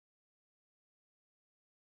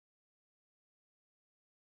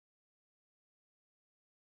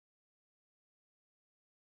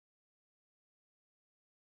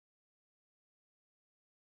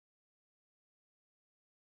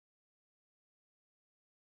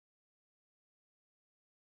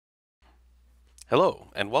Hello,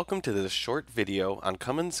 and welcome to this short video on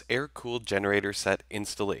Cummins air-cooled generator set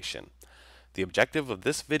installation. The objective of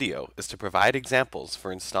this video is to provide examples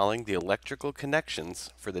for installing the electrical connections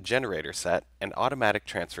for the generator set and automatic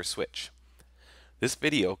transfer switch. This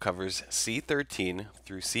video covers C13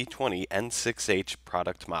 through C20 N6H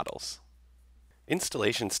product models.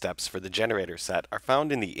 Installation steps for the generator set are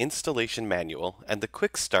found in the installation manual and the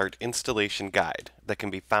Quick Start installation guide that can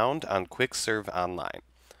be found on QuickServe Online.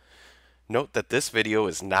 Note that this video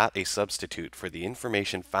is not a substitute for the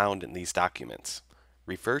information found in these documents.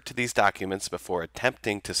 Refer to these documents before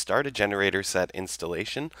attempting to start a generator set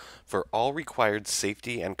installation for all required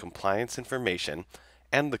safety and compliance information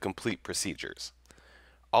and the complete procedures.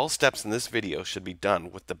 All steps in this video should be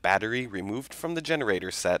done with the battery removed from the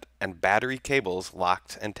generator set and battery cables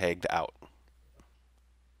locked and tagged out.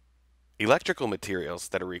 Electrical materials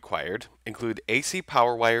that are required include AC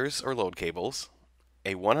power wires or load cables,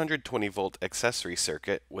 a 120 volt accessory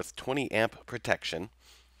circuit with 20 amp protection,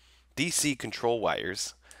 DC control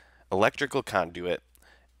wires, electrical conduit,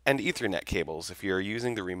 and Ethernet cables if you are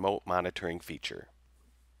using the remote monitoring feature.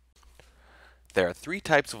 There are three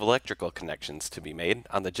types of electrical connections to be made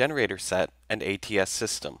on the generator set and ATS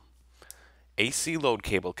system: AC load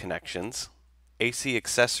cable connections, AC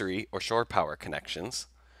accessory or shore power connections,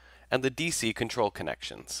 and the DC control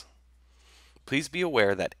connections. Please be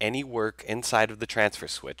aware that any work inside of the transfer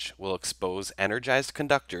switch will expose energized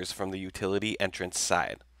conductors from the utility entrance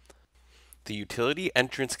side. The utility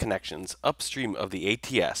entrance connections upstream of the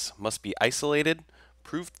ATS must be isolated,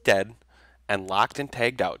 proved dead, and locked and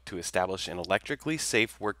tagged out to establish an electrically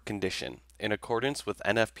safe work condition in accordance with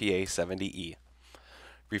NFPA 70E.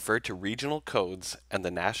 Refer to regional codes and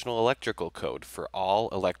the National Electrical Code for all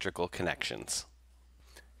electrical connections.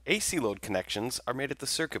 AC load connections are made at the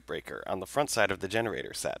circuit breaker on the front side of the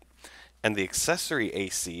generator set, and the accessory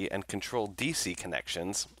AC and controlled DC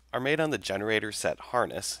connections are made on the generator set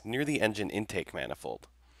harness near the engine intake manifold.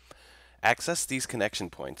 Access these connection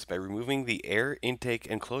points by removing the air intake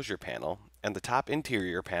enclosure panel and the top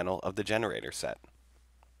interior panel of the generator set.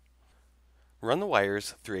 Run the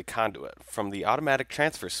wires through a conduit from the automatic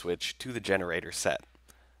transfer switch to the generator set.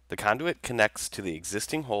 The conduit connects to the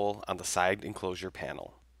existing hole on the side enclosure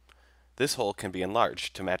panel. This hole can be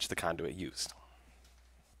enlarged to match the conduit used.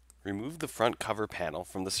 Remove the front cover panel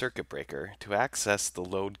from the circuit breaker to access the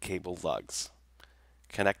load cable lugs.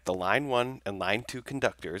 Connect the line 1 and line 2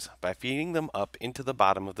 conductors by feeding them up into the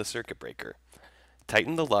bottom of the circuit breaker.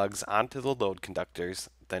 Tighten the lugs onto the load conductors,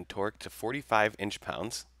 then torque to 45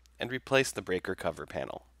 inch-pounds and replace the breaker cover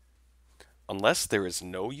panel. Unless there is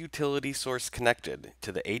no utility source connected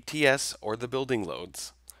to the ATS or the building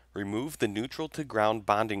loads, remove the neutral to ground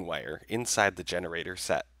bonding wire inside the generator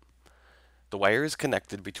set. The wire is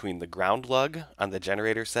connected between the ground lug on the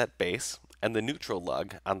generator set base and the neutral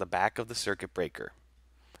lug on the back of the circuit breaker.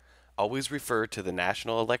 Always refer to the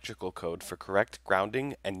National Electrical Code for correct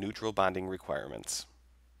grounding and neutral bonding requirements.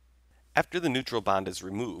 After the neutral bond is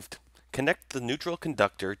removed, connect the neutral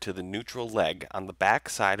conductor to the neutral leg on the back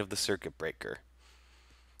side of the circuit breaker.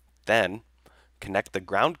 Then, connect the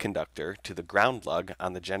ground conductor to the ground lug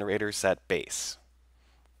on the generator set base.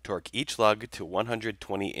 Torque each lug to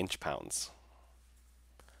 120 inch-pounds.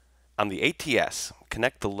 On the ATS,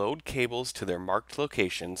 connect the load cables to their marked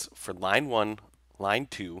locations for line 1, line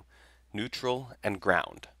 2, neutral, and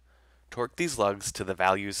ground. Torque these lugs to the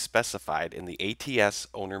values specified in the ATS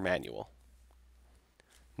owner manual.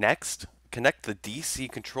 Next, connect the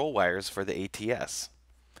DC control wires for the ATS.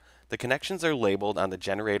 The connections are labeled on the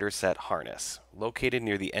generator set harness, located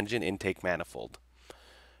near the engine intake manifold.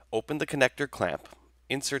 Open the connector clamp,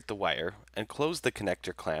 insert the wire, and close the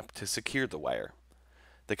connector clamp to secure the wire.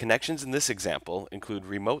 The connections in this example include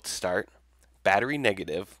remote start, battery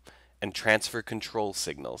negative, and transfer control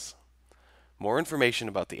signals. More information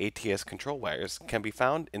about the ATS control wires can be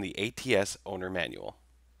found in the ATS owner manual.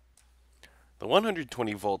 The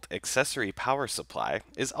 120 volt accessory power supply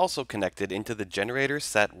is also connected into the generator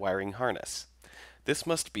set wiring harness. This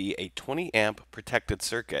must be a 20 amp protected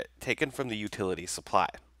circuit taken from the utility supply.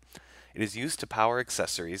 It is used to power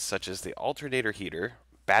accessories such as the alternator heater,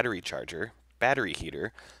 battery charger, battery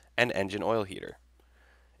heater, and engine oil heater.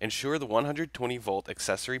 Ensure the 120 volt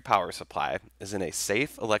accessory power supply is in a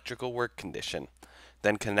safe electrical work condition,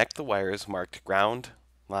 then connect the wires marked ground,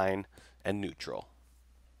 line, and neutral.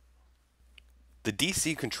 The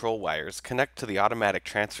DC control wires connect to the automatic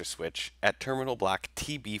transfer switch at terminal block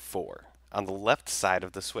TB4 on the left side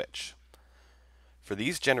of the switch. For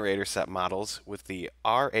these generator set models with the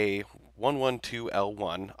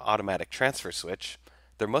RA112L1 automatic transfer switch,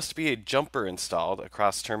 there must be a jumper installed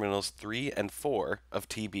across terminals 3 and 4 of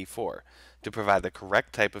TB4 to provide the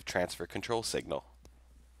correct type of transfer control signal.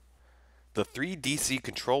 The 3 DC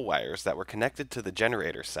control wires that were connected to the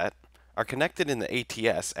generator set are connected in the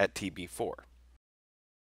ATS at TB4.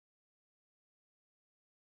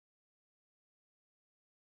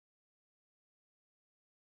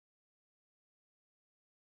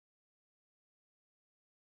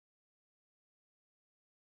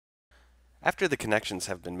 After the connections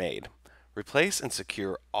have been made, replace and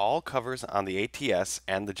secure all covers on the ATS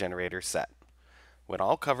and the generator set. When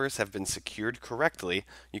all covers have been secured correctly,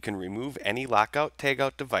 you can remove any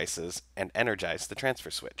lockout/tagout devices and energize the transfer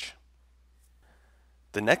switch.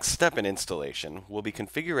 The next step in installation will be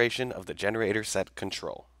configuration of the generator set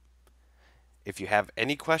control. If you have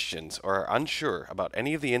any questions or are unsure about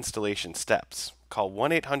any of the installation steps, call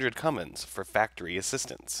 1-800-Cummins for factory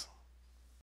assistance.